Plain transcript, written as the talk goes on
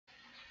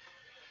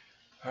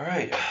All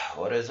right,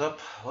 what is up?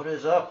 What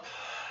is up?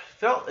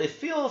 It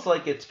feels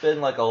like it's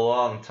been like a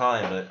long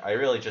time, but I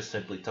really just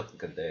simply took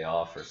like a day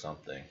off or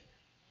something.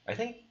 I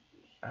think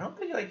I don't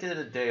think I did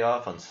a day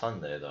off on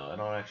Sunday though. I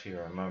don't actually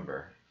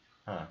remember.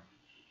 Huh.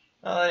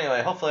 Well,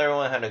 anyway, hopefully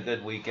everyone had a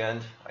good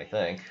weekend. I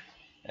think,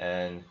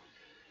 and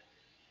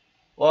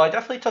well, I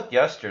definitely took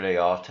yesterday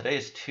off. Today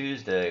is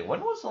Tuesday.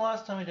 When was the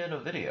last time I did a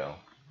video?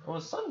 It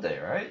was Sunday,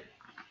 right?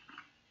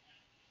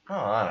 Oh,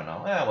 I don't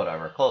know. Yeah,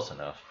 whatever. Close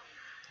enough.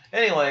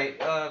 Anyway,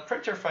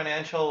 Printer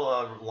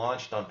Financial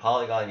launched on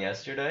Polygon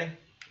yesterday,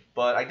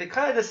 but I did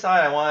kind of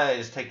decide I wanted to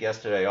just take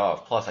yesterday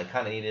off. Plus, I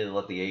kind of needed to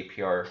let the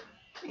APR,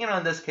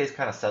 in this case,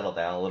 kind of settle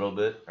down a little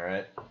bit, all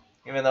right?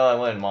 Even though I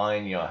wouldn't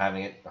mind,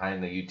 having it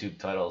behind the YouTube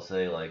title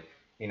say, like,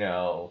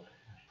 75%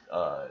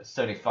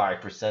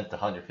 to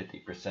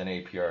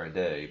 150% APR a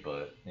day,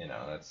 but,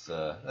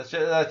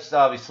 that's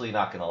obviously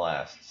not going to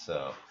last,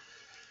 so.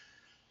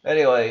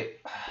 Anyway,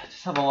 I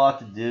just have a lot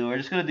to do. We're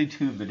just going to do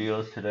 2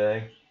 videos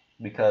today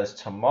because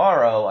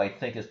tomorrow I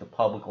think is the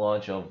public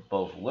launch of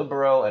both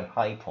Libero and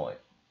High Point.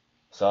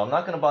 So I'm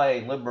not going to buy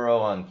a Libero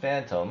on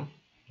Phantom,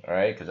 all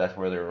right, because that's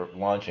where they're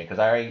launching. I'd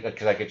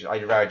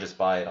rather just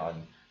buy it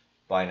on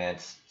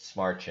Binance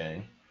Smart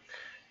Chain.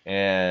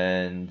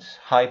 And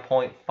High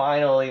Point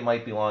finally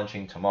might be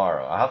launching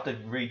tomorrow. I'll have to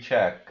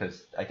recheck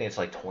because I think it's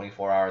like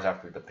 24 hours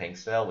after the pink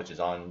sale, which is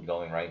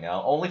ongoing right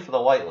now, only for the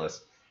whitelist.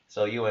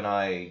 So you and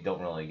I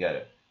don't really get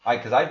it.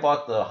 Because I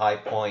bought the High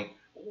Point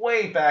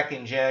way back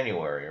in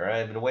January, right?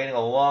 I've been waiting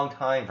a long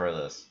time for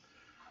this.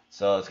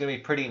 So it's going to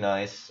be pretty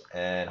nice.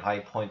 And High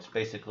Point's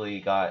basically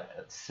got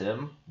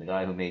Sim, the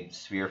guy who made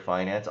Sphere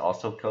Finance,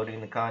 also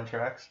coding the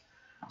contracts.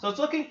 So it's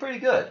looking pretty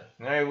good.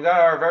 All right, we got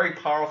our very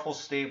powerful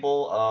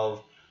stable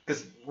of...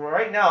 Because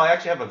right now I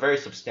actually have a very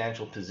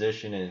substantial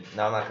position, and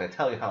now I'm not going to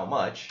tell you how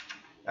much.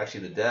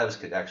 Actually, the devs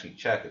could actually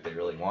check if they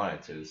really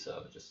wanted to.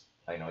 So just,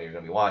 I know you're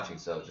going to be watching,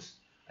 so just...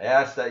 I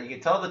asked that you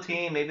can tell the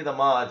team, maybe the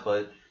mods,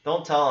 but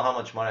don't tell them how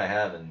much money I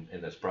have in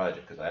this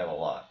project, because I have a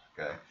lot,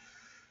 okay?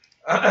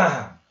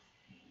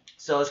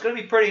 So it's going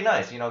to be pretty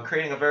nice,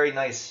 creating a very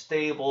nice,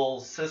 stable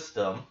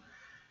system.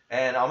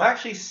 And I'm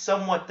actually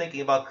somewhat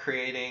thinking about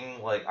creating,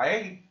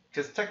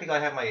 because technically I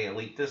have my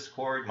Elite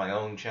Discord, my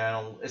own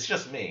channel. It's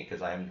just me,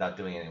 because I'm not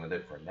doing anything with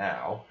it for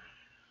now.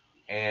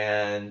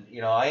 And,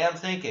 I am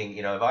thinking,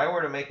 if I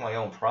were to make my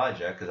own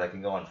project, because I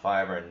can go on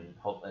Fiverr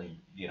and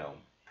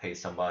pay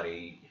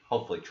somebody,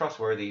 hopefully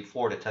trustworthy,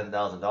 $4,000 to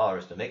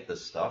 $10,000 to make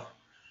this stuff,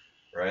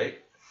 right?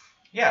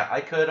 Yeah,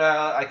 I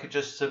could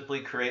just simply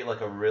create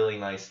like a really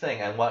nice thing.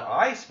 And what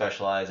I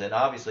specialize in,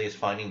 obviously, is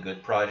finding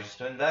good projects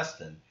to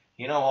invest in.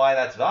 You know why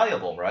that's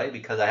valuable, right?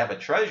 Because I have a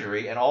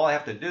treasury, and all I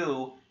have to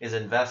do is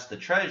invest the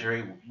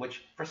treasury,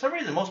 which for some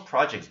reason most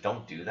projects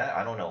don't do that.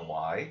 I don't know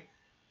why.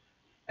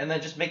 And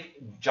then just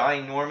make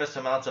ginormous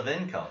amounts of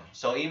income.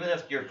 So even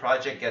if your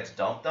project gets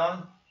dumped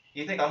on,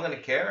 you think I'm going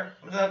to care?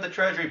 I'm going to have the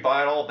treasury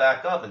buy it all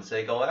back up and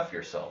say, go F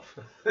yourself.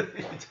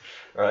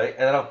 Right?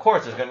 And then, of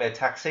course, there's going to be a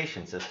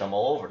taxation system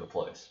all over the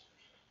place.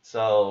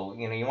 So,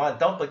 you want to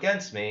dump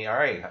against me, all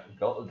right,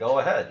 go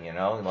ahead,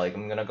 like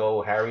I'm going to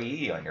go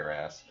Harry E on your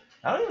ass.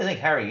 I don't even think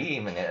Harry E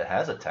even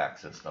has a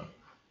tax system,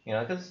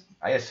 because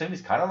I assume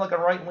he's kind of like a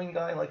right-wing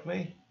guy like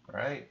me,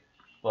 right?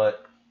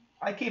 But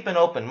I keep an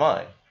open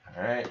mind,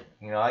 all right?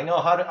 I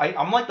know how to,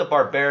 I'm like the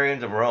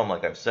barbarians of Rome,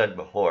 like I've said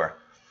before.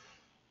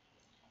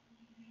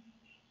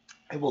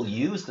 I will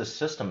use the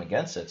system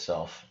against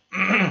itself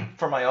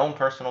for my own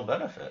personal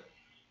benefit.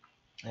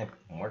 It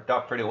worked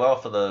out pretty well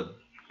for the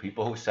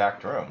people who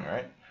sacked Rome,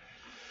 right?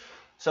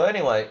 So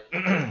anyway,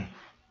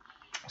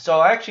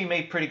 so I actually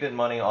made pretty good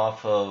money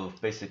off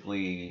of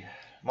basically,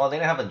 well, they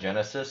didn't have a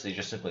Genesis, they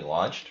just simply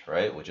launched,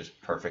 right? Which is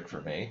perfect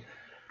for me.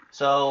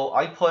 So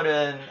I put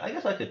in, I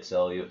guess I could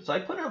sell you. So I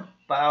put in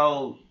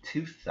about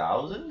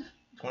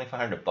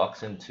 2,500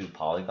 bucks into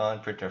Polygon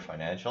Printer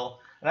Financial.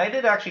 And I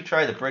did actually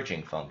try the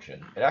bridging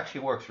function. It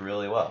actually works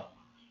really well,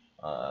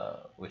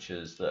 which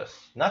is this.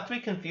 Not to be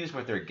confused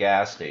with their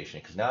gas station,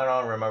 because now I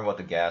don't remember what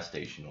the gas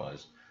station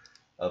was.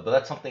 But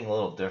that's something a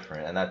little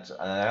different, and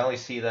I only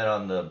see that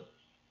on the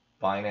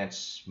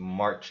Binance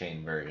Smart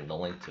Chain version, the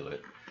link to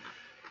it.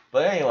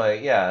 But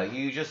anyway, yeah,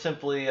 you just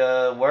simply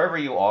wherever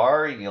you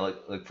are,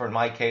 like for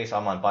my case,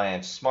 I'm on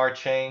Binance Smart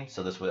Chain,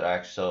 so this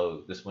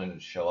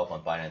wouldn't show up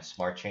on Binance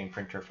Smart Chain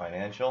Printer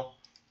Financial,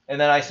 and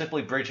then I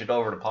simply bridge it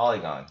over to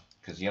Polygon.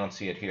 Because you don't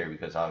see it here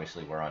because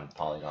obviously we're on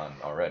Polygon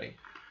already.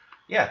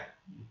 Yeah,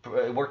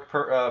 it worked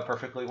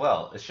perfectly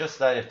well. It's just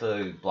that if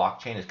the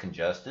blockchain is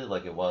congested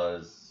like it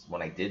was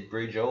when I did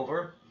bridge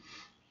over,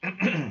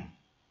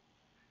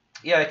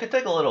 yeah, it could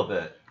take a little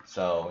bit.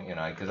 So,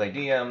 because I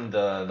DM'd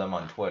them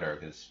on Twitter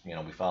because,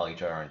 we follow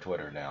each other on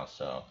Twitter now.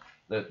 So,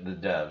 the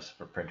devs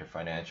for Printer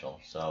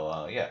Financial.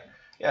 So, yeah,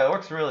 it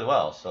works really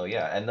well. So,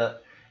 yeah, and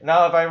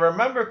now if I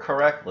remember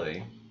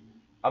correctly,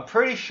 I'm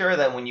pretty sure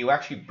that when you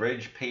actually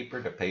bridge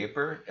paper to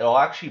paper, it'll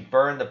actually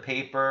burn the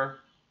paper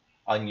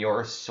on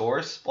your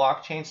source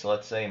blockchain. So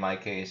let's say in my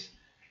case,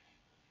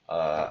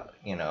 I'm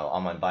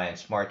on Binance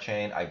Smart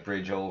Chain, I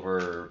bridge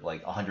over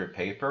like 100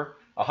 paper.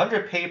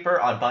 100 paper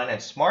on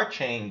Binance Smart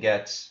Chain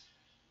gets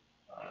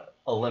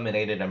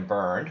eliminated and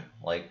burned,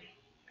 like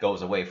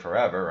goes away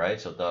forever, right?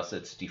 So thus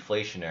it's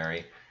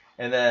deflationary.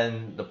 And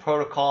then the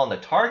protocol on the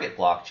target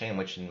blockchain,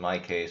 which in my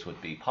case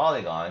would be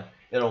Polygon,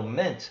 it'll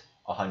mint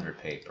 100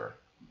 paper.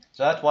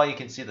 So that's why you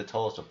can see the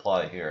total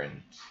supply here,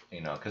 and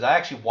because I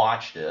actually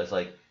watched it, I was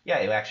like, yeah,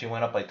 it actually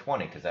went up by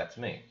 20 because that's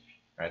me,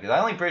 right? Because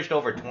I only bridged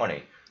over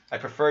 20. I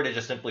prefer to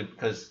just simply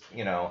because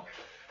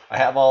I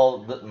have all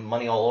the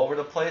money all over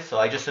the place, so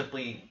I just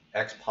simply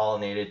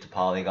X-pollinated to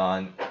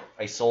Polygon.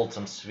 I sold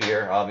some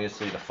Sphere,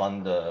 obviously, to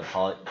fund the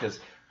because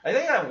I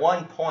think at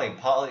one point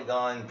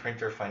Polygon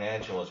Printer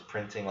Financial was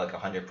printing like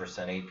 100%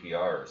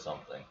 APR or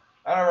something.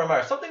 I don't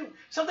remember,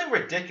 something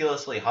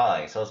ridiculously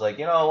high. So I was like,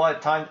 you know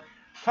what, time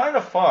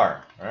to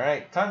farm, all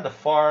right, time to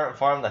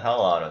farm the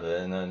hell out of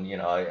it, and then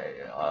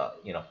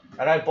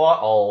and I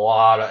bought a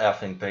lot of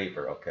effing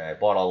paper. Okay, I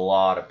bought a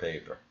lot of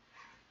paper.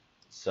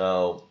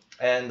 So.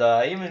 And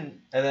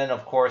then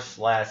of course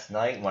last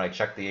night when I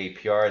checked the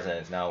APRs and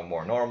it's now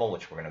more normal,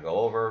 which we're gonna go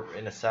over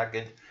in a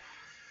second.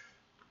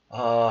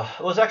 It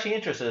was actually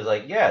interesting. It's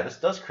like, yeah, this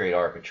does create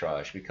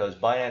arbitrage because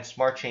Binance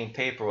Smart Chain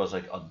paper was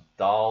like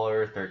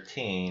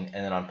 $1.13,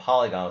 and then on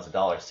Polygon it was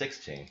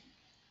 $1.16.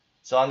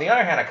 So on the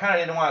other hand, I kind of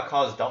didn't want to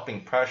cause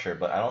dumping pressure,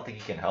 but I don't think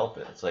you can help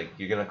it. It's like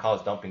you're gonna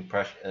cause dumping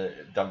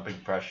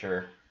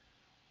pressure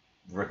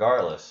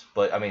regardless.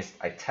 But I mean,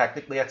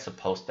 technically that's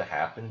supposed to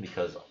happen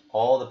because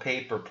all the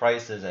paper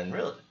prices and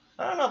really,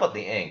 I don't know about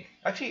the ink.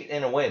 Actually,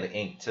 in a way, the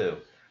ink too.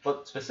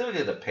 But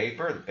specifically the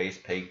paper, the base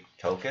pay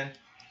token,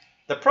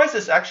 the price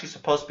is actually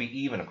supposed to be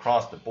even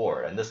across the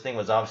board. And this thing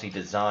was obviously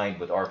designed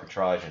with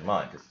arbitrage in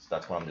mind. Because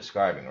that's what I'm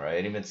describing, right?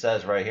 It even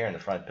says right here in the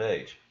front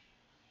page.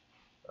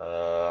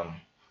 Oh,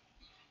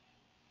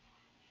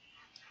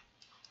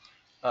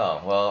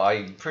 well,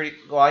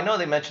 I know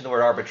they mentioned the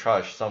word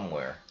arbitrage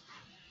somewhere.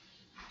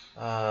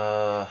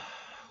 Okay.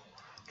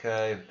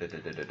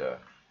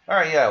 All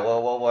right, yeah,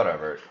 well,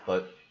 whatever.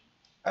 But,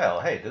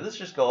 oh, hey, did this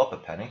just go up a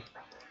penny?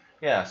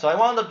 Yeah, so I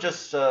wound up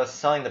just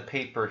selling the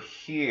paper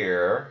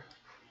here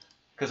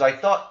because I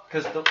thought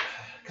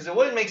because it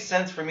wouldn't make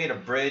sense for me to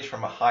bridge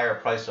from a higher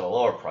price to a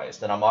lower price.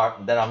 Then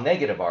I'm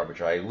negative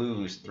arbitrage. I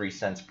lose 3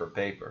 cents per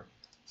paper.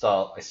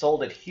 So I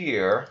sold it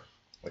here,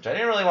 which I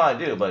didn't really want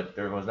to do, but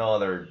there was no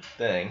other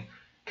thing.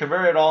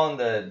 Converted it all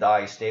into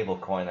DAI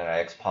stablecoin that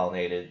I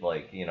expollinated,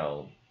 like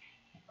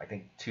I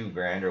think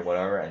 $2,000 or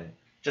whatever, and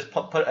just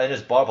I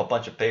just bought up a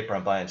bunch of paper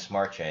on Binance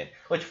Smart Chain,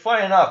 which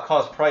funny enough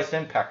caused price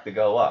impact to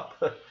go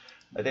up.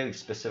 I think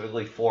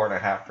specifically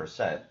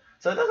 4.5%.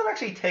 So it doesn't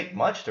actually take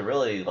much to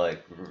really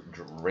like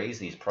raise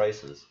these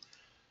prices,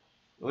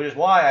 which is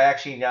why I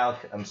actually now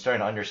I'm starting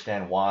to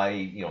understand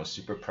why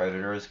super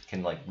predators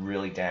can like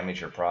really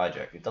damage your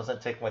project. It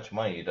doesn't take much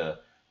money to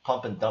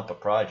pump and dump a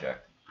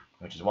project,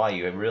 which is why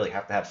you really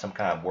have to have some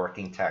kind of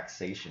working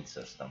taxation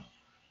system.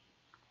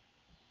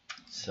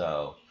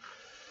 So.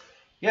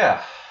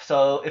 Yeah,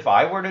 so if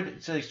I were to,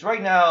 so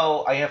right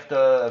now I have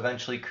to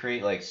eventually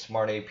create like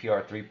smart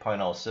APR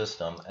 3.0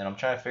 system, and I'm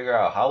trying to figure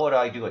out how would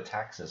I do a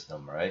tax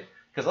system, right?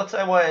 Because let's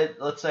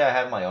say I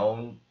have my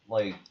own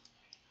like,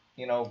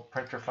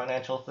 printer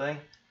financial thing.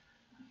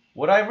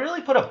 Would I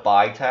really put a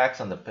buy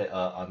tax on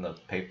the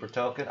paper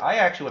token? I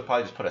actually would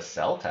probably just put a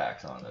sell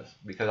tax on this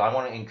because I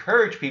want to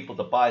encourage people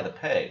to buy the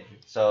pay,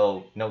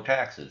 so no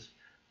taxes.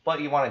 But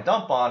you want to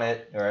dump on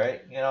it,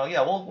 right?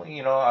 Yeah,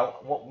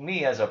 well,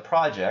 me as a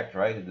project,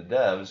 right, the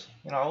devs,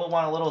 I will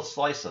want a little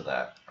slice of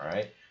that,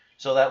 right?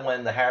 So that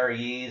when the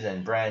Harry Yees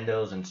and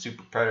Brandos and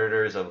super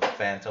predators of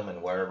Phantom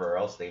and wherever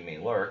else they may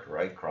lurk,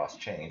 right, cross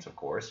chains, of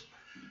course,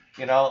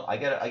 I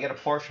get a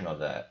portion of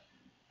that.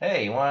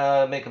 Hey, you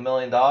want to make $1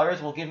 million?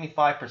 Well, give me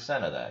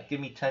 5% of that. Give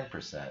me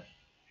 10%.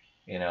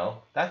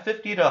 That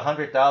 $50,000 to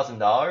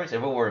 $100,000. If it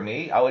were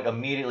me, I would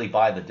immediately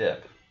buy the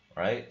dip.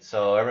 Right?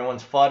 So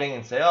everyone's flooding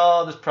and say,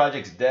 oh, this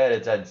project's dead.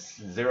 It's at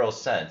 0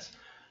 cents.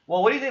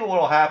 Well, what do you think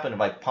will happen if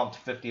I pumped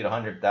 50 to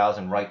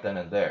 100,000 right then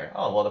and there?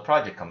 Oh, well, the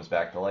project comes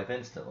back to life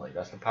instantly.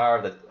 That's the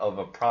power of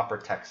a proper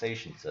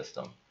taxation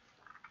system.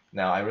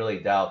 Now, I really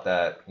doubt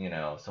that,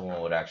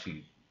 someone would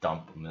actually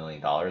dump $1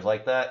 million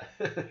like that.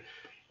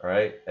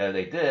 Right? If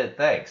they did,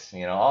 thanks.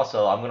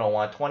 Also, I'm going to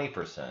want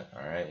 20%.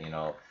 All right?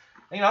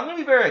 I'm going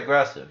to be very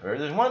aggressive.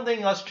 There's one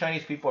thing us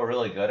Chinese people are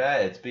really good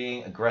at. It's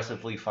being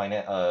aggressively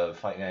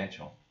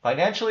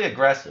financially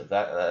aggressive.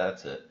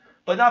 That's it.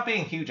 But not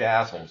being huge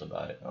assholes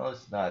about it. Well,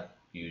 it's not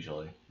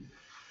usually.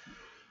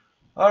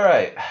 All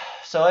right.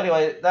 So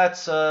anyway,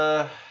 that's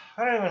I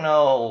don't even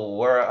know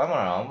where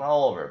I'm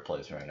all over the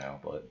place right now.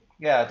 But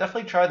yeah,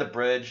 definitely try the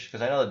bridge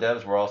because I know the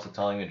devs were also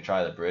telling me to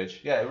try the bridge.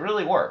 Yeah, it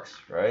really works,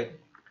 right?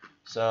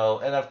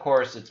 So and of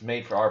course it's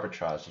made for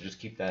arbitrage. So just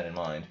keep that in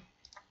mind.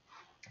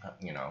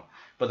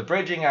 But the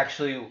bridging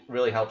actually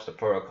really helps the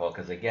protocol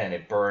because again,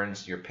 it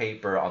burns your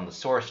paper on the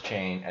source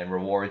chain and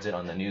rewards it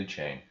on the new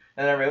chain,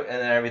 and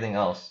then everything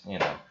else,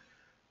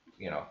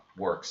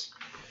 works.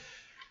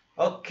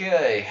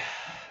 Okay,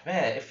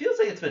 man, it feels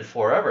like it's been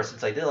forever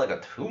since I did like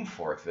a Tomb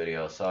Fork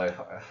video, so I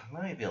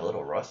might be a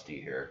little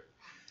rusty here.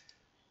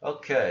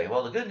 Okay,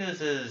 well, the good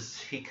news is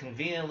he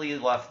conveniently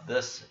left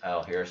this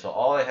out here, so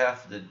all I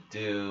have to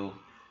do,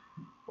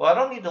 well, I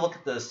don't need to look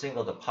at the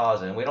single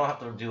deposit, and we don't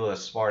have to do a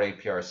smart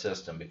APR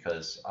system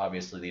because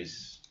obviously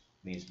these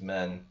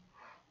men,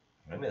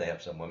 maybe they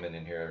have some women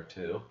in here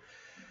too.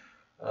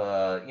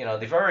 You know,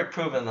 they've already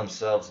proven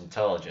themselves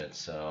intelligent,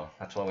 so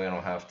that's why we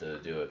don't have to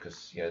do it.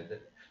 Because yeah,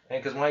 and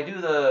because when I do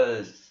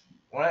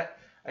when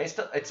I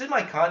still, it's in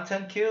my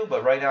content queue,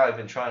 but right now I've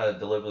been trying to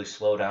deliberately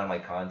slow down my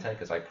content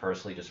because I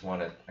personally just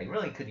want to. I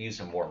really could use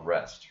some more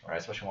rest, right?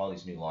 Especially with all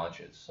these new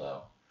launches.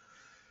 So,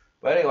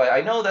 but anyway,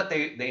 I know that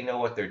they know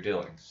what they're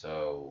doing.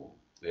 So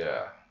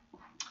yeah.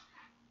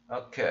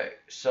 Okay,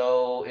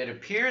 so it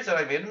appears that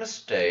I made a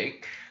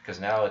mistake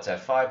because now it's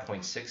at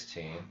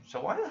 5.16.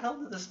 So why the hell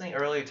did this thing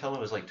earlier tell me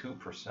it was like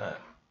 2%?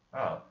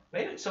 Oh,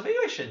 maybe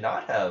I should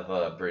not have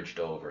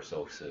bridged over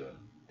so soon.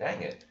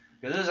 Dang it.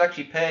 Because this is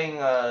actually paying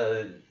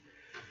 2%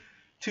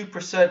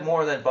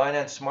 more than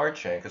Binance Smart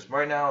Chain. Because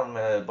right now on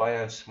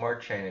Binance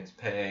Smart Chain it's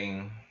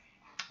paying,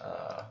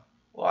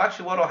 well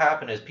actually what will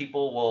happen is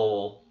people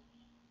will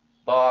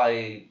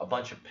buy a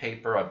bunch of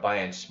paper on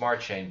Binance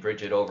Smart Chain,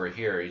 bridge it over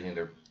here using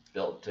their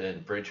built-in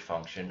bridge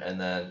function,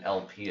 and then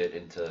LP it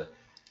into.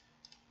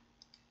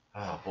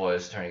 Oh boy,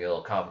 it's starting to get a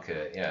little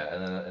complicated. Yeah,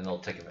 and they'll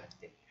take it.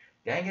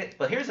 Dang it!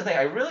 But here's the thing: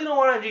 I really don't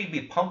want to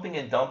be pumping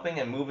and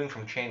dumping and moving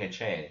from chain to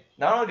chain.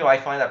 Not only do I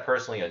find that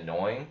personally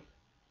annoying,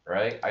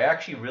 right? I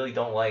actually really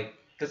don't like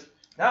because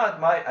now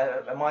at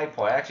my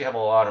point, I actually have a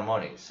lot of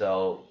money,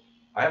 so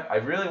I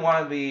really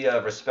want to be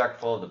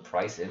respectful of the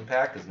price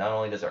impact because not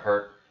only does it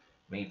hurt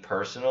me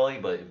personally,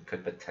 but it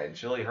could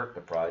potentially hurt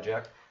the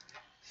project.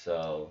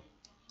 So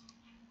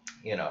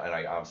you know, and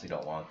I obviously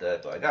don't want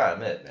that, but I gotta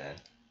admit, man.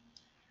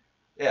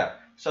 Yeah.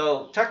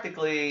 So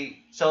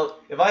technically, so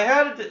if I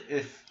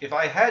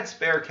had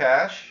spare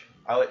cash,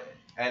 I would,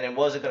 and it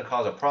wasn't gonna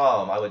cause a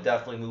problem, I would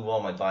definitely move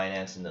all my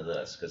Binance into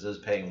this because this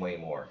is paying way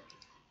more.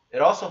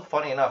 It also,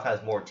 funny enough,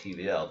 has more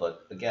TVL,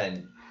 but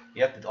again,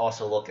 you have to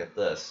also look at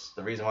this.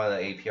 The reason why the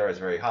APR is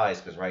very high is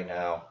because right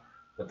now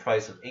the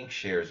price of Inc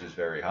shares is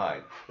very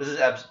high. This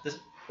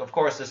of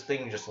course this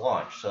thing just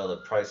launched, so the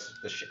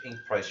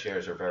Inc price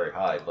shares are very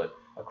high. But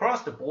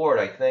across the board,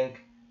 I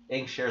think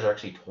Inc shares are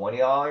actually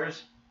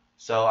 $20.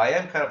 So I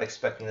am kind of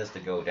expecting this to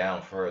go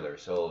down further.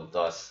 So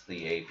thus the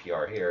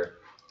APR here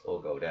will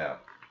go down.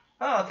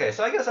 Oh, okay.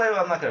 So I guess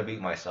I'm not gonna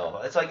beat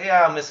myself. It's like,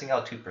 yeah, I'm missing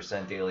out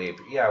 2% daily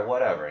APR. Yeah,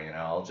 whatever. You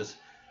know,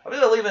 I'm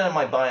gonna leave it in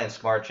my Binance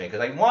Smart Chain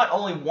because I want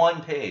only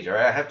one page. All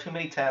right, I have too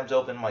many tabs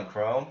open in my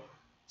Chrome.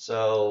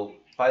 So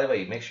by the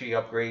way, make sure you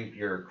upgrade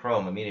your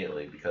Chrome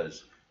immediately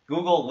because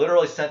Google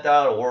literally sent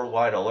out a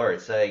worldwide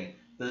alert saying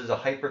this is a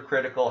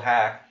hypercritical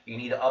hack. You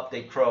need to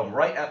update Chrome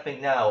right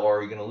effing now,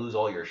 or you're gonna lose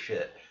all your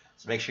shit.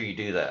 So make sure you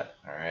do that.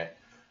 All right.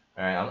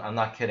 All right. I'm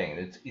not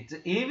kidding. It's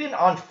even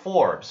on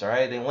Forbes. All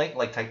right. They link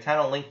like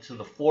Titano linked to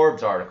the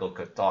Forbes article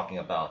talking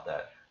about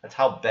that. That's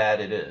how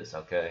bad it is.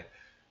 Okay.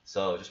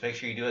 So just make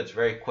sure you do it. It's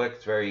very quick.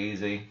 It's very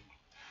easy.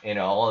 You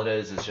know, all it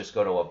is just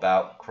go to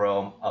About,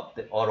 Chrome,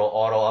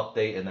 auto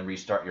update, and then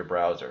restart your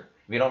browser.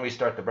 If you don't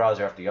restart the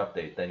browser after you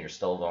update, then you're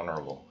still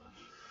vulnerable.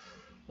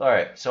 All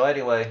right. So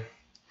anyway,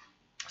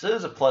 so this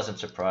is a pleasant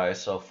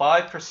surprise. So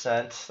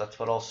 5%. That's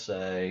what I'll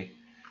say.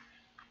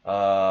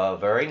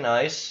 Very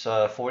nice.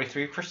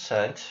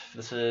 43%.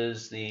 This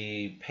is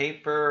the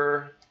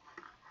paper.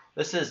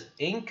 This is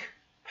Inc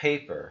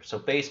paper. So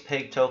base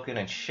peg token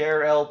and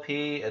share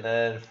LP, and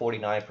then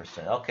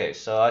 49%. Okay,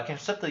 so I can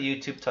set the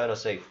YouTube title,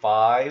 say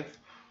 5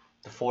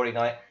 to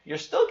 49. You're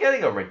still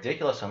getting a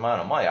ridiculous amount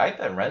of money. I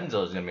bet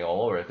Renzo's gonna be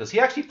all over it because he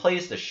actually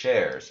plays the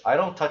shares. I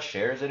don't touch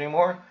shares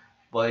anymore.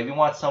 But if you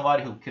want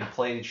somebody who can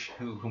play,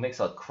 who makes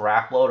a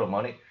crap load of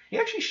money, he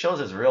actually shows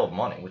his real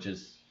money, which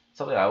is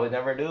something I would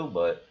never do.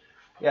 But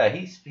yeah,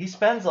 he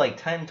spends like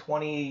 $10,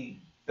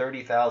 $20,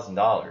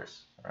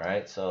 $30,000. All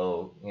right,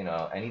 so you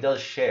know, and he does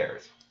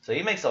shares, so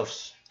he makes a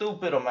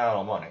stupid amount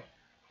of money.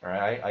 All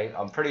right,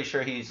 I'm pretty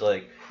sure he's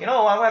like, you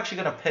know, I'm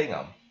actually gonna ping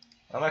him.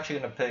 I'm actually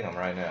gonna ping him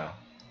right now.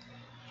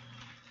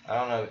 I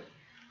don't know,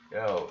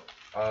 yo,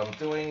 I'm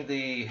doing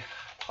the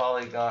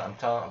Polygon.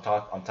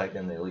 I'm typing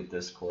in the Elite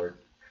Discord.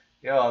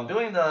 Yo, I'm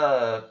doing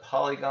the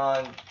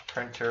Polygon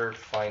printer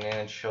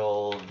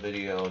financial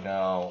video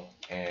now,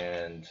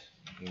 and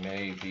you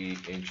may be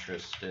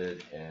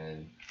interested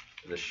in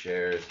the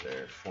shares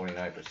there.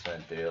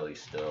 49% daily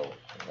still,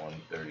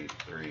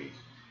 133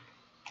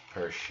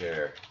 per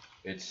share.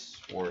 It's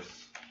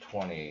worth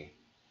 20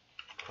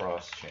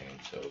 cross chain,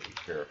 so be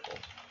careful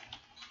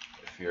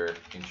if you're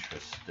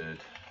interested.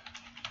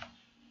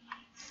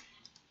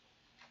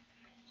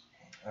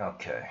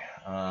 Okay,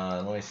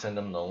 let me send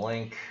him the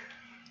link,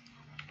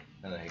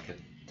 and then he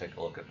could take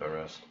a look at the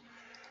rest.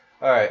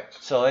 All right,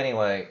 so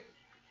anyway,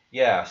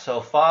 yeah,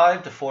 so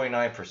 5 to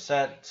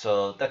 49%.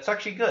 So that's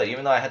actually good.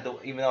 Even though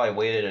I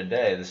waited a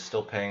day, this is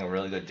still paying a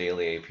really good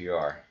daily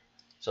APR.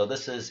 So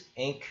this is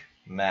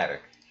Inc-matic.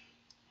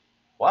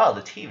 Wow,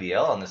 the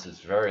TVL on this is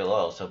very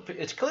low. So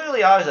it's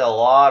clearly obvious that a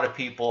lot of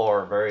people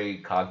are very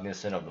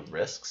cognizant of the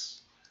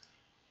risks.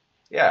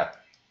 Yeah.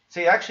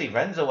 See, actually,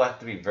 Renzo will have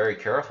to be very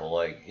careful.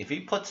 Like, if he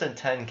puts in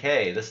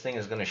 10K, this thing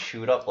is going to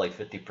shoot up like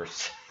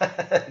 50%.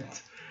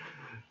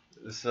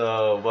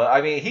 So, but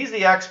I mean, he's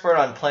the expert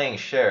on playing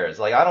shares.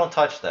 Like, I don't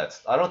touch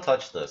that. I don't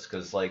touch this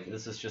because, like,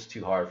 this is just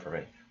too hard for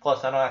me.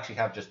 Plus, I don't actually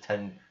have just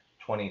 10,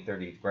 20,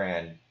 30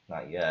 grand,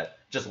 not yet,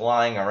 just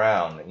lying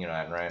around, you know,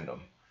 at random.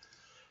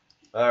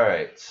 All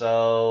right,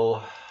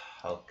 so,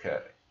 okay.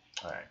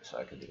 All right, so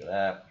I can do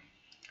that.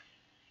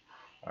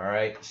 All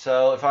right,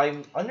 so if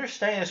I'm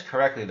understanding this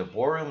correctly, the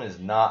boardroom is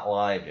not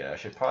live yet. I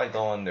should probably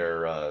go on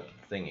their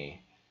thingy.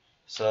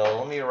 So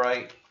let me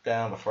write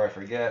down before I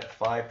forget,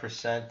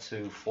 5%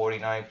 to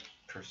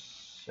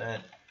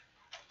 49%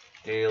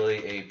 daily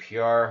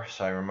APR.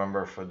 So I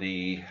remember for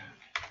the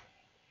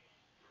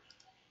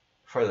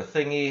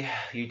thingy,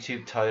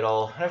 YouTube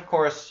title. And of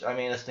course, I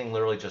mean, this thing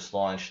literally just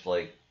launched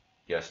like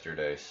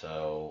yesterday.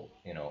 So,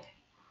 you know,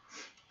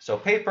 so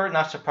paper,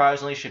 not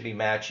surprisingly, should be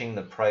matching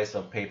the price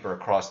of paper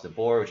across the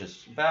board, which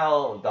is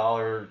about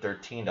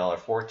 $1.13,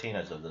 $1.14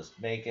 as of this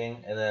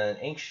making. And then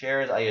ink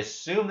shares, I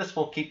assume this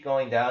will keep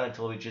going down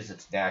until it reaches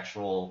its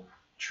natural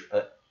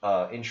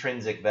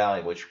intrinsic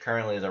value, which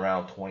currently is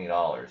around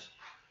 $20.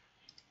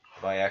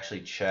 If I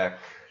actually check,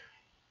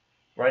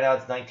 right now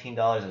it's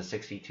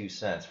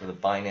 $19.62 for the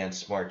Binance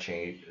Smart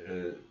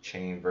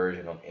Chain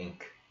version of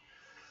ink.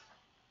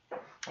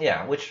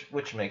 Yeah, which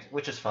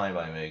is fine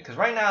by me, because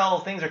right now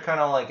things are kind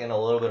of like in a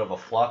little bit of a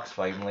flux,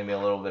 like maybe a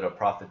little bit of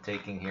profit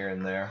taking here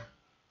and there.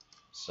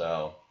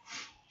 So,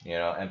 you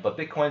know, but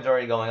Bitcoin's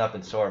already going up,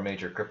 and so are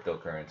major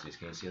cryptocurrencies.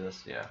 Can you see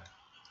this? Yeah.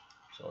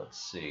 So let's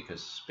see,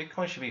 because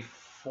Bitcoin should be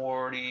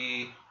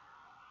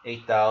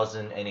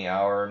 48,000 any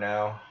hour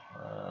now.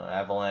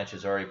 Avalanche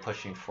is already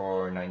pushing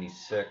for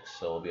 96,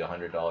 so it'll be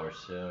 $100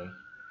 soon.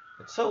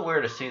 It's so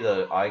weird to see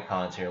the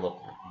icons here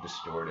look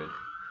distorted.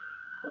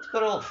 What's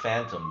good old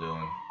Phantom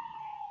doing?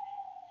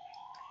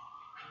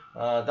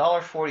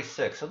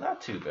 $1.46, so not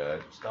too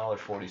bad. It's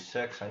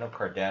 $1.46. I know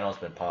Cardano's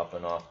been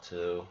popping off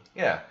too.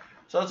 Yeah,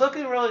 so it's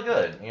looking really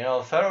good. You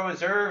know, Federal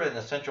Reserve and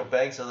the central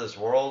banks of this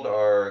world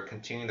are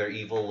continuing their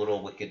evil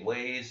little wicked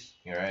ways.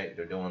 Right?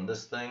 They're doing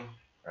this thing,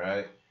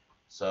 right?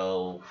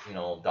 So, you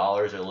know,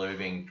 dollars are literally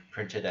being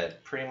printed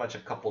at pretty much a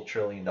couple $1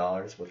 trillion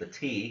with a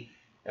T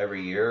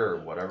every year or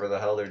whatever the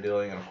hell they're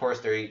doing. And of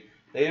course,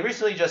 they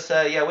recently just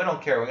said, yeah, we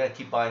don't care. We're going to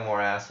keep buying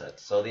more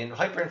assets. So the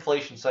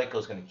hyperinflation cycle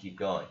is going to keep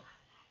going.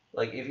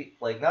 Like, if you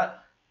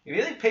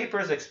think paper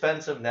is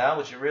expensive now,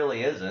 which it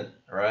really isn't,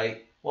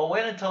 right? Well,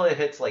 wait until it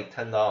hits like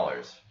 $10,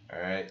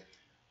 all right?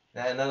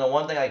 And then the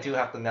one thing I do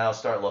have to now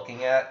start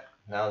looking at,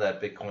 now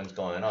that Bitcoin's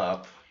going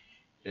up,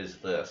 is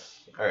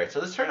this. All right, so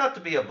this turned out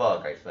to be a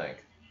bug, I think.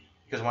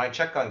 Because when I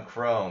check on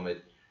Chrome,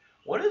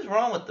 what is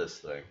wrong with this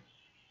thing?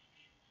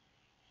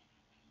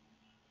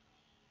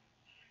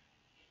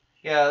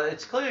 Yeah,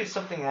 it's clearly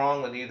something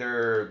wrong with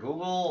either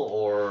Google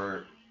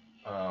or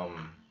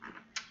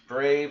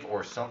Brave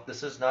or something.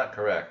 This is not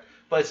correct,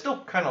 but it's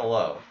still kind of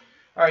low.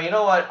 All right, you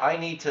know what?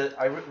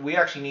 We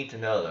actually need to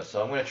know this,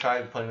 so I'm going to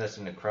try putting this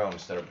into Chrome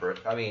instead of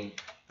Brave. I mean,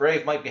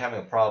 Brave might be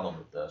having a problem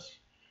with this.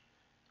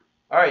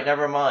 All right,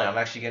 never mind. I'm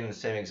actually getting the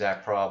same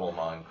exact problem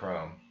on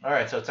Chrome. All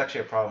right, so it's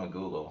actually a problem with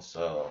Google.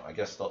 So I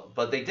guess,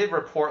 but they did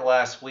report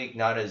last week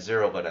not as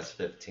 0 but as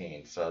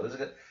 15. So this is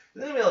going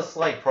to be a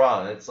slight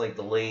problem. It's like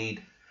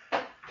delayed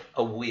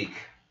a week.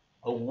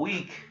 A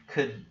week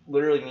could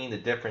literally mean the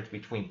difference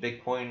between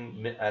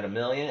Bitcoin at 1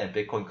 million and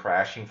Bitcoin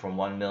crashing from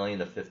 1 million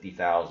to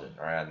 50,000,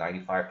 or a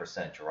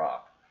 95%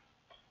 drop.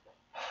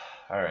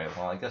 All right,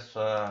 well, I guess,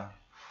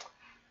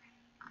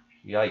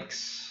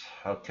 yikes.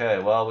 Okay,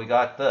 well, we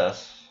got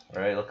this.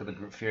 All right, look at the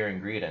fear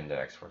and greed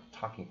index. We're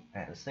talking,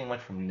 man, this thing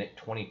went from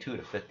 22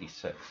 to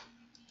 56.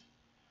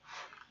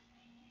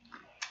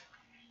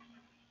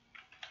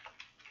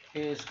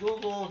 Is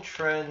Google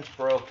Trends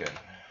broken?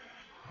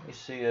 Let me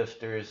see if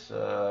there's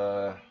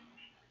there's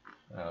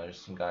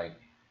some guy. I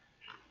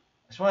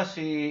just want to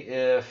see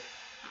if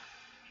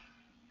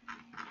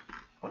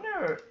I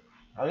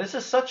mean, this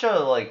is such a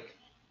like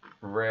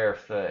rare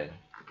thing.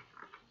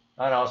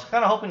 I don't know. I was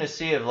kind of hoping to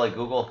see if like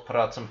Google put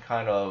out some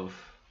kind of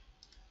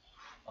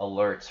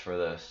alerts for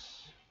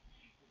this.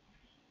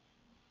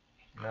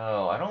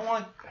 No, I don't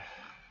want.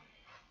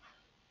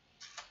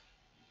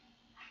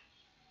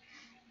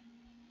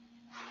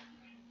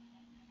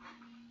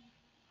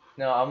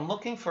 No, I'm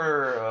looking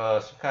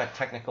for some kind of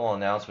technical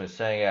announcement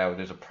saying, yeah,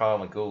 there's a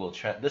problem with Google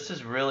Trends. This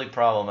is really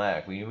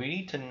problematic. We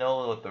need to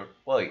know what the...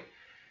 Wait.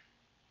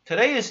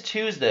 Today is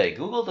Tuesday.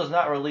 Google does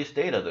not release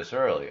data this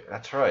early.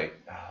 That's right.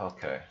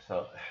 Okay.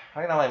 So,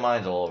 right now my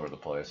mind's all over the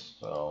place.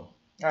 So,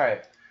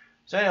 alright.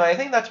 So anyway, I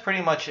think that's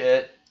pretty much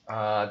it.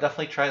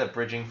 Definitely try the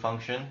bridging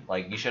function.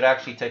 Like, you should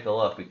actually take a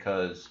look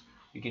because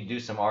you can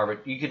do some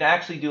you can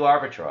actually do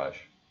arbitrage,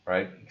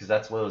 right? Because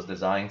that's what it was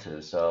designed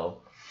to.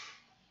 So...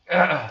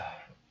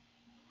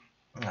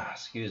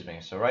 excuse me.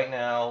 So right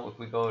now, if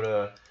we go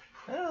to,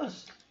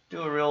 let's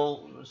do a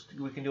real,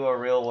 we can do a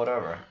real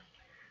whatever.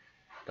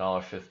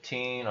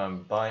 $1.15.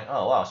 I'm buying.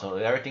 Oh wow! So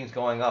everything's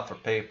going up for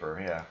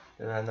paper. Yeah.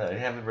 And they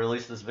haven't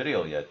released this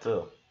video yet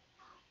too.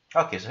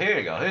 Okay, so here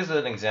you go. Here's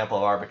an example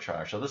of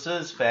arbitrage. So this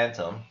is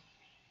Phantom.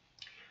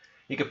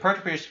 You can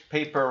purchase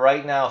paper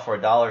right now for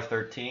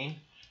 $1.13,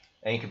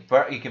 and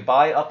you can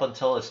buy up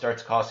until it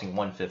starts costing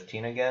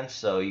 $1.15 again.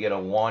 So you get a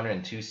 1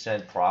 and 2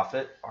 cent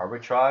profit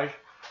arbitrage.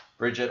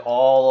 Bridge it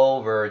all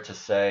over to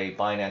say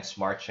Binance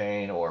Smart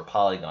Chain or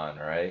Polygon,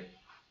 right?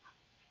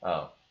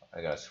 Oh,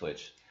 I gotta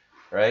switch,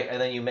 right?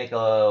 And then you make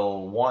a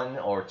 1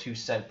 or 2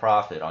 cent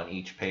profit on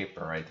each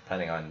paper, right?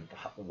 Depending on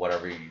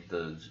whatever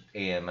the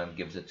AMM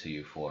gives it to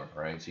you for,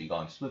 right? So you go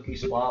on Spooky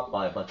Swap,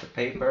 buy a bunch of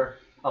paper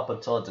up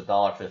until it's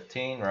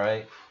 $1.15,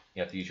 right?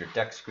 You have to use your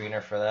deck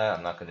screener for that.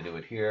 I'm not going to do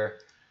it here.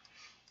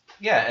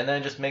 Yeah, and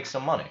then just make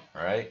some money,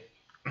 right?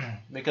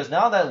 Because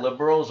now that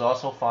Libero is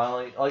also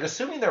finally, like,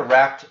 assuming their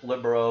wrapped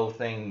Libero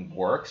thing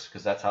works,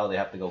 because that's how they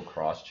have to go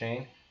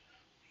cross-chain.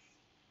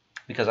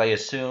 Because I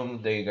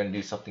assume they're going to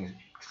do something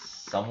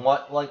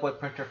somewhat like what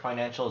Printer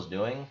Financial is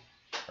doing,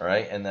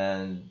 right? And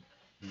then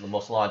the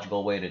most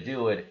logical way to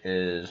do it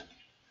is,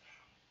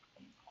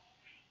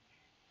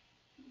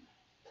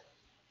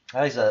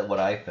 at least what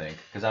I think,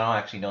 because I don't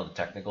actually know the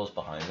technicals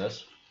behind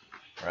this,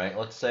 right?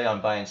 Let's say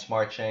I'm buying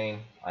Smart Chain,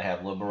 I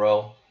have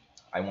Libero,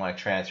 I want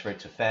to transfer it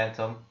to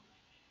Phantom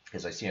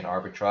because I see an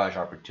arbitrage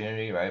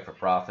opportunity, right, for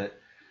profit.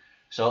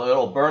 So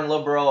it'll burn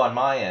Libero on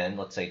my end,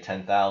 let's say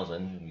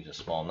 10,000, use a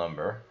small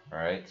number, all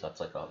right? So that's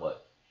like a,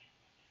 what,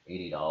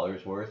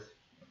 $80 worth,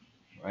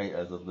 right?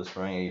 As of this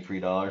running,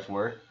 $83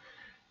 worth.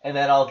 And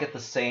then I'll get the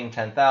same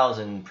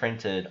 10,000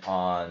 printed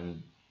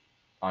on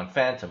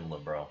Phantom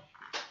Libero.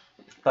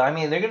 But I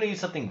mean, they're going to use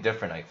something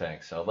different, I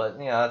think. So, but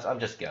you know, I'm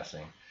just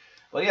guessing.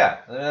 But yeah,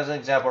 as an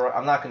example,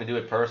 I'm not going to do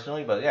it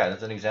personally, but yeah,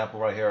 there's an example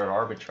right here of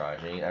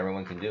arbitrage.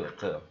 Everyone can do it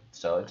too.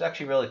 So it's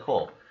actually really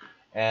cool.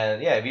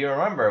 And yeah, if you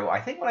remember, I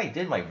think when I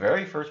did my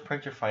very first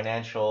Printer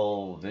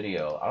Financial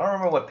video, I don't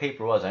remember what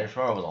paper it was. I just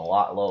remember it was a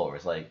lot lower. It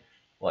was like,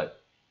 what,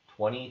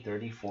 20,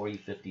 30, 40,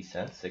 50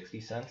 cents,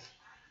 60 cents?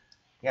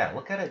 Yeah,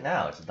 look at it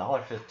now. It's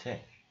 $1.15,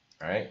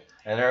 right?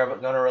 And they're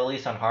going to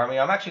release on Harmony.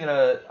 I'm actually going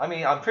to, I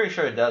mean, I'm pretty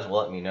sure it does will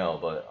let me know,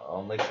 but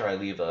I'll make sure I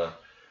leave a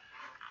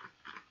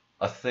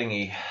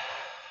thingy,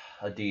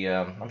 a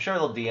DM. I'm sure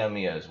they'll DM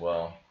me as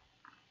well.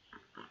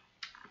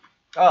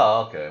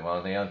 Oh, okay.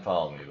 Well, they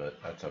unfollowed me,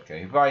 but that's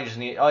okay. You probably just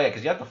need, oh yeah,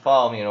 because you have to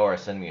follow me in order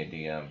to send me a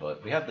DM,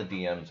 but we have the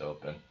DMs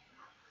open.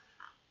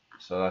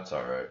 So that's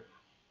alright.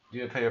 Do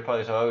you pay your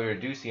price? So we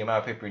reduce the amount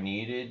of paper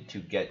needed to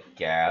get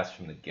gas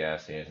from the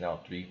gas station.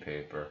 Now 3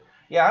 paper.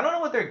 Yeah, I don't know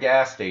what their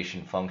gas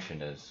station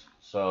function is.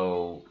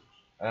 So,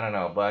 I don't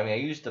know. But I mean, I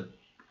used to...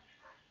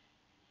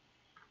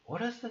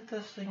 What does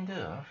this thing do?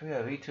 I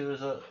forget. V2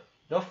 is a...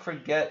 Don't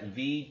forget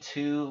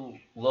V2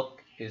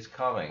 look is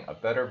coming. A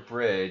better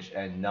bridge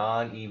and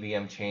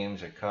non-EVM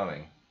chains are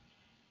coming.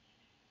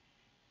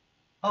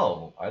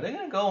 Oh, are they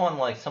going to go on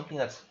like something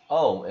that's...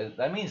 Oh,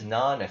 that means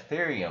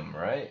non-Ethereum,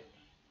 right?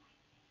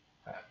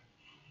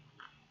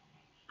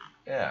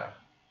 Yeah.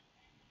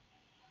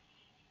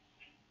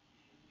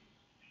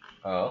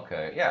 Oh,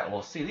 okay. Yeah,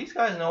 well, see, these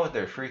guys know what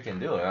they're freaking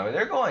doing. I mean,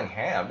 they're going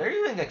ham. They're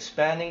even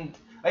expanding.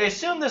 I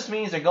assume this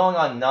means they're going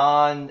on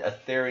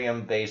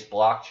non-Ethereum-based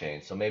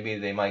blockchain. So maybe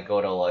they might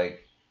go to,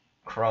 like,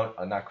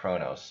 not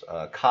Chronos,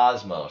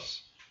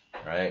 Cosmos,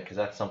 right? Because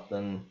that's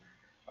something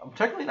I'm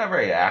technically not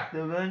very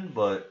active in,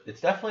 but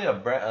it's definitely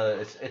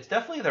it's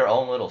definitely their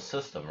own little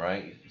system,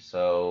 right?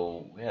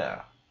 So,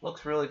 yeah,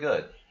 looks really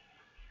good.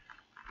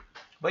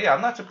 But yeah,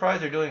 I'm not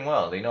surprised they're doing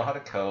well. They know how to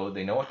code,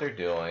 they know what they're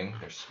doing,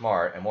 they're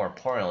smart, and more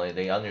importantly,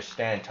 they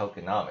understand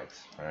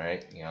tokenomics, all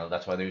right? You know,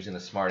 that's why they're using the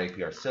smart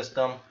APR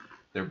system.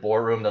 Their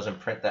boardroom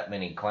doesn't print that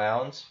many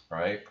clowns,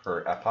 right,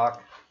 per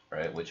epoch,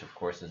 right, which of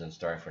course isn't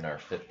starting for another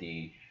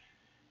 50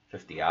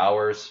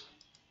 hours.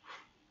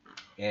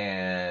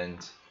 And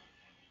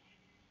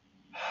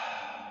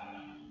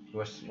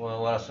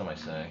well, what else am I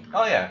saying?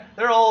 Oh yeah,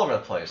 they're all over the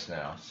place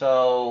now.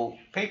 So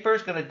paper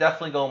is going to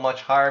definitely go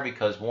much higher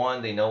because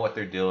one, they know what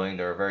they're doing.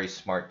 They're a very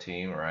smart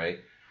team, right?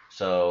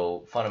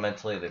 So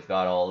fundamentally, they've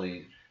got all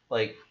the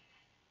like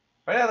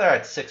right now they're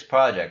at 6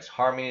 projects.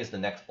 Harmony is the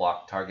next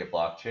target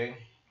blockchain,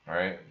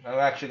 right? I'm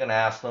actually going to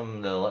ask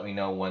them to let me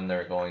know when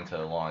they're going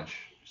to launch.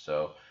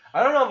 So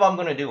I don't know if I'm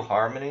going to do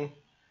Harmony.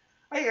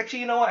 Actually,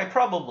 you know what? I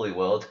probably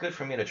will. It's good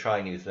for me to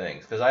try new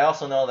things because I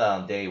also know that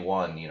on day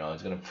one, you know,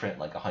 it's going to print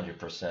like 100%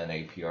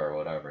 APR or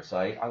whatever. So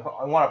I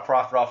want to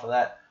profit off of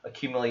that,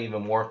 accumulate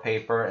even more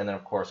paper, and then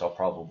of course I'll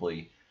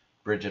probably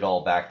bridge it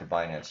all back to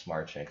Binance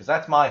Smart Chain because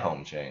that's my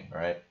home chain,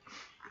 right?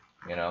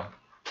 You know,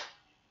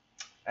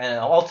 and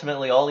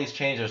ultimately all these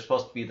chains are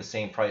supposed to be the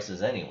same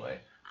prices anyway.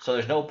 So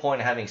there's no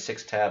point in having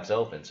 6 tabs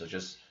open. So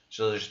just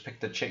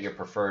pick your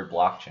preferred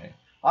blockchain.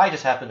 I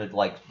just happen to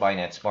like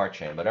Binance Smart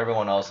Chain, but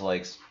everyone else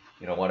likes,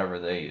 you know, whatever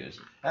they use.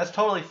 That's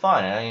totally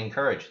fine, and I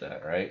encourage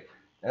that, right?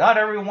 And not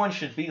everyone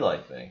should be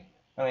like me.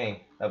 I mean,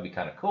 that'd be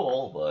kind of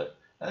cool, but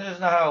that's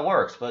just not how it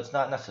works, but it's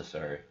not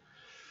necessary.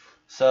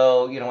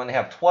 So, you know, when they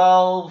have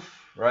 12,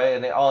 right,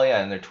 and oh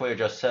yeah, and their Twitter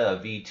just said a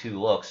V2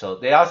 look, so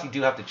they obviously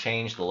do have to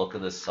change the look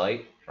of this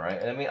site,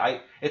 right? I mean,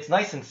 it's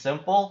nice and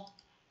simple,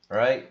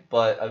 right?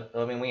 But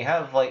I mean, we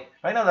have like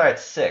right now they're at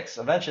 6.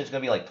 Eventually, it's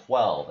gonna be like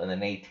 12 and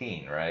then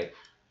 18, right?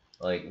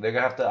 Like they're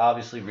gonna have to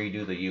obviously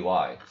redo the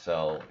UI,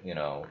 so you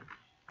know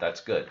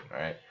that's good,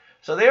 right?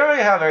 So they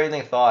already have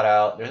everything thought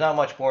out. There's not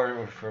much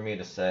more for me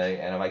to say,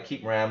 and if I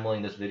keep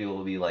rambling, this video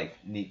will be like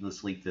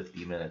needlessly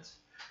 50 minutes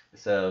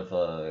instead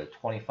of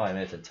 25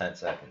 minutes and 10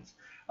 seconds.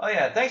 Oh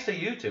yeah, thanks to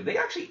YouTube, they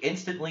actually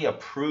instantly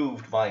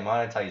approved my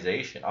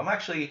monetization. I'm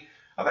actually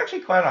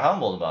quite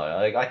humbled about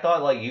it. Like I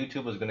thought like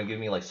YouTube was gonna give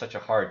me like such a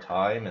hard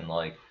time and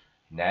like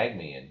nag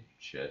me and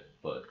shit,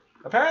 but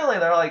apparently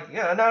they're like,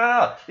 yeah,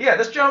 no. Yeah,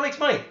 this channel makes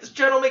money. This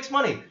channel makes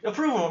money.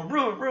 Approve them,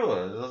 approve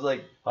them. It was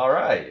like, all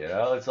right, you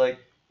know, it's like,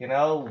 you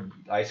know,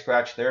 I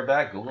scratch their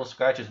back, Google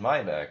scratches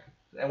my back.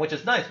 And which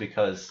is nice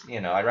because,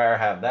 you know, I'd rather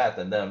have that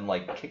than them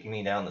like kicking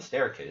me down the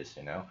staircase,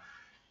 you know.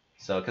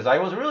 So, because I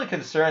was really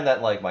concerned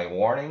that like my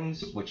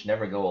warnings, which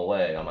never go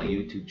away on my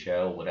YouTube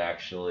channel, would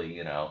actually,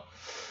 you know,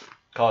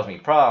 cause me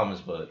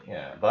problems. But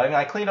yeah, but I mean,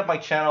 I cleaned up my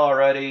channel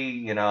already.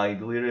 You know, I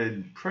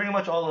deleted pretty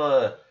much all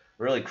the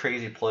really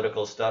crazy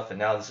political stuff, and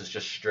now this is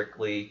just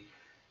strictly,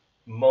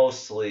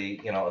 mostly,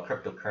 you know,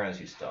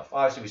 cryptocurrency stuff.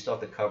 Obviously, we still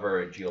have to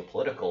cover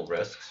geopolitical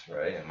risks,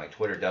 right? And my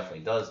Twitter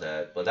definitely does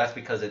that, but that's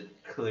because it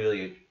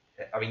clearly,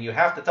 I mean, you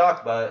have to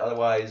talk about it,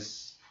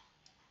 otherwise,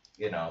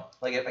 you know,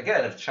 like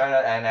if China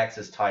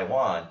annexes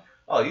Taiwan,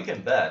 oh, you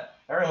can bet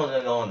everyone's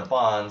gonna go into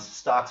bonds,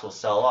 stocks will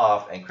sell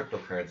off, and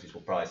cryptocurrencies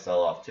will probably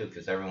sell off too,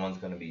 because everyone's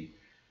gonna be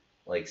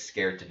like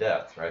scared to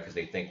death, right? Because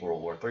they think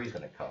World War III is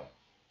gonna come.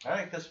 All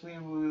right, because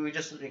we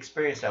just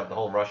experienced that with the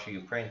whole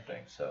Russia-Ukraine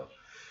thing. So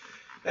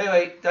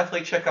anyway,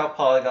 definitely check out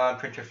Polygon,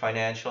 Printer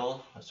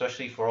Financial,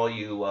 especially for all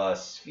you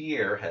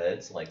Sphere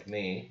heads like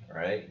me,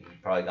 right? You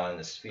probably got in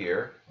the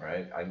Sphere,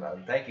 right?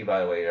 Thank you, by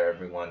the way, to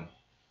everyone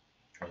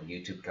on the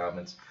YouTube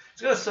comments.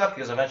 It's going to suck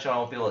because eventually I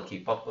won't be able to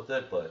keep up with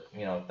it, but,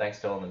 you know, thanks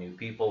to all the new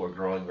people, we're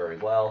growing very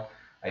well.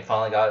 I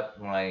finally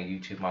got my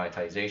YouTube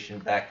monetization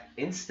back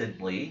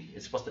instantly.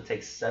 It's supposed to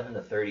take 7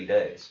 to 30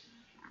 days.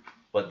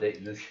 But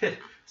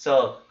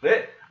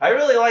I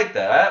really like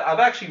that. I'm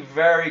actually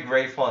very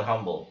grateful and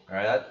humble.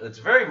 Right, it's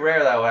very rare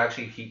that I would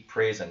actually keep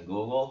praise on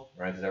Google,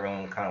 right? Because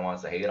everyone kind of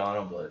wants to hate on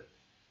them, but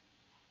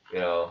you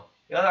know,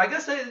 I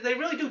guess they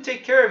really do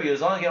take care of you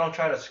as long as you don't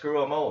try to screw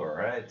them over,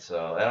 right?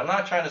 So, and I'm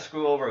not trying to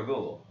screw over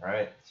Google,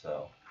 right?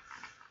 So,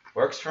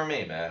 works for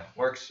me, man.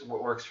 Works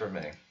for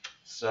me.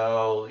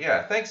 So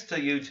yeah, thanks to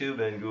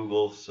YouTube and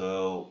Google.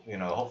 So you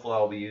know, hopefully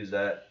I'll be use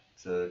that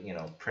to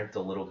print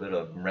a little bit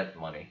of rent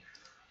money.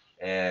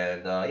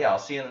 And yeah, I'll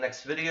see you in the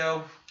next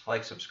video.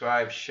 Like,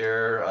 subscribe,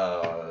 share,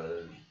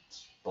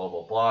 blah,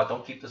 blah, blah.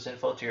 Don't keep this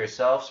info to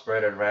yourself.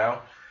 Spread it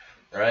around,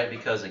 right?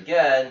 Because,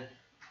 again,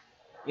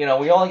 we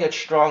only get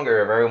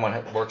stronger if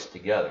everyone works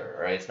together,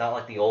 right? It's not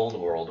like the old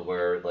world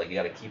where, like, you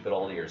got to keep it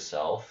all to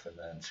yourself and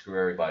then screw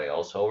everybody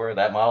else over.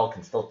 That model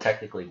can still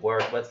technically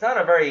work, but it's not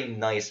a very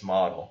nice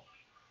model,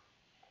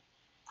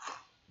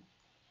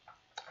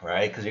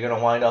 right? Because you're going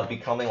to wind up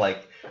becoming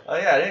like, oh,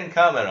 yeah, I didn't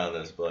comment on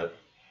this, but...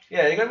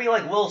 yeah, you're going to be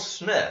like Will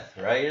Smith,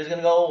 right? You're just going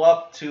to go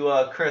up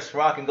to Chris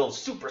Rock and go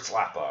super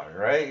slapper,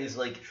 right? He's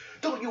like,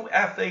 don't you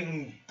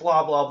effing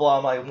blah, blah, blah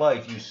my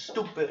wife, you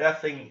stupid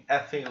effing,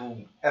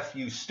 F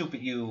you,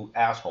 stupid you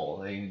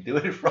asshole. And you do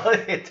it in front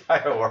of the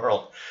entire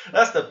world.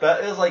 That's the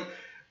best. It was like,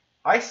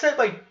 I set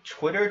my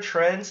Twitter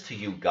trends to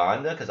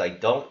Uganda because I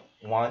don't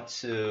want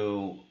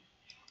to,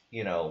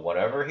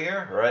 whatever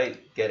here, right?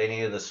 Get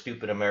any of the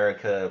stupid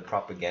America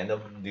propaganda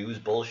news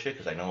bullshit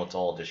because I know it's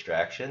all a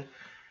distraction.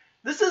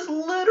 This is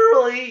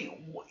literally,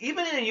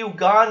 even in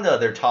Uganda,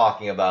 they're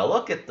talking about,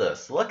 look at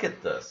this, look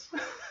at this.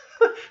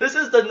 This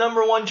is the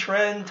 #1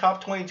 trend,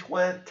 top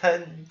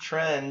 10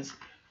 trends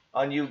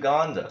on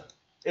Uganda.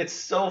 It's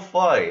so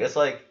funny. It's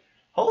like,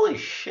 holy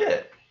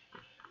shit.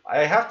 I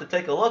have to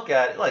take a look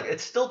at it. Like,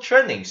 it's still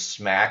trending.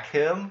 Smack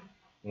him,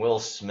 Will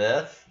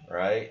Smith,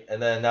 right? And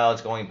then now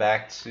it's going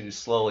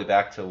slowly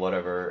back to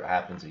whatever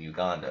happens in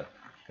Uganda.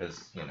 Because,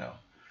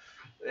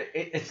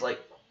 it's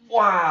like,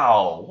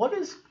 wow, what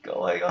is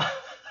going on?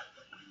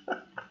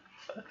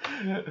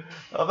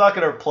 I'm not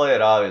gonna play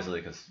it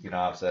obviously because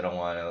obviously I don't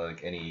want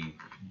like any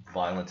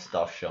violent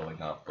stuff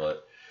showing up,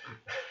 but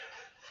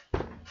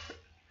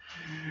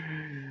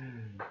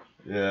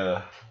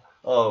yeah.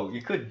 Oh,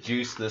 you could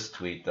juice this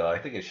tweet though. I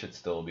think it should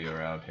still be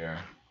around here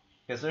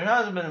because there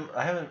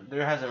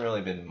hasn't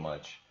really been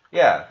much.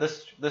 Yeah,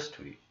 this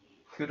tweet.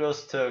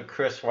 Kudos to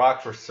Chris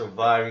Rock for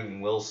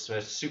surviving Will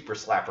Smith's super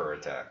slapper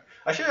attack.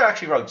 I should have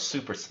actually wrote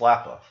super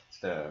slapper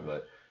instead,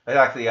 but that's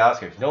actually the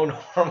Oscars. No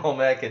normal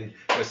man can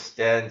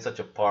withstand such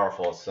a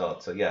powerful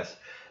assault. So yes,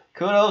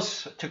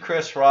 kudos to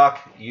Chris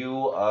Rock.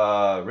 You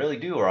really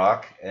do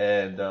rock,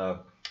 and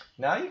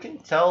now you can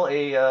tell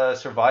a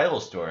survival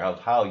story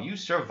of how you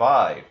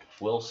survived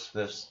Will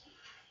Smith's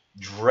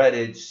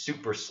dreaded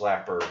super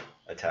slapper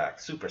attack.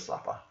 Super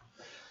slapper.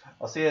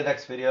 I'll see you in the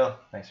next video.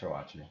 Thanks for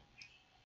watching.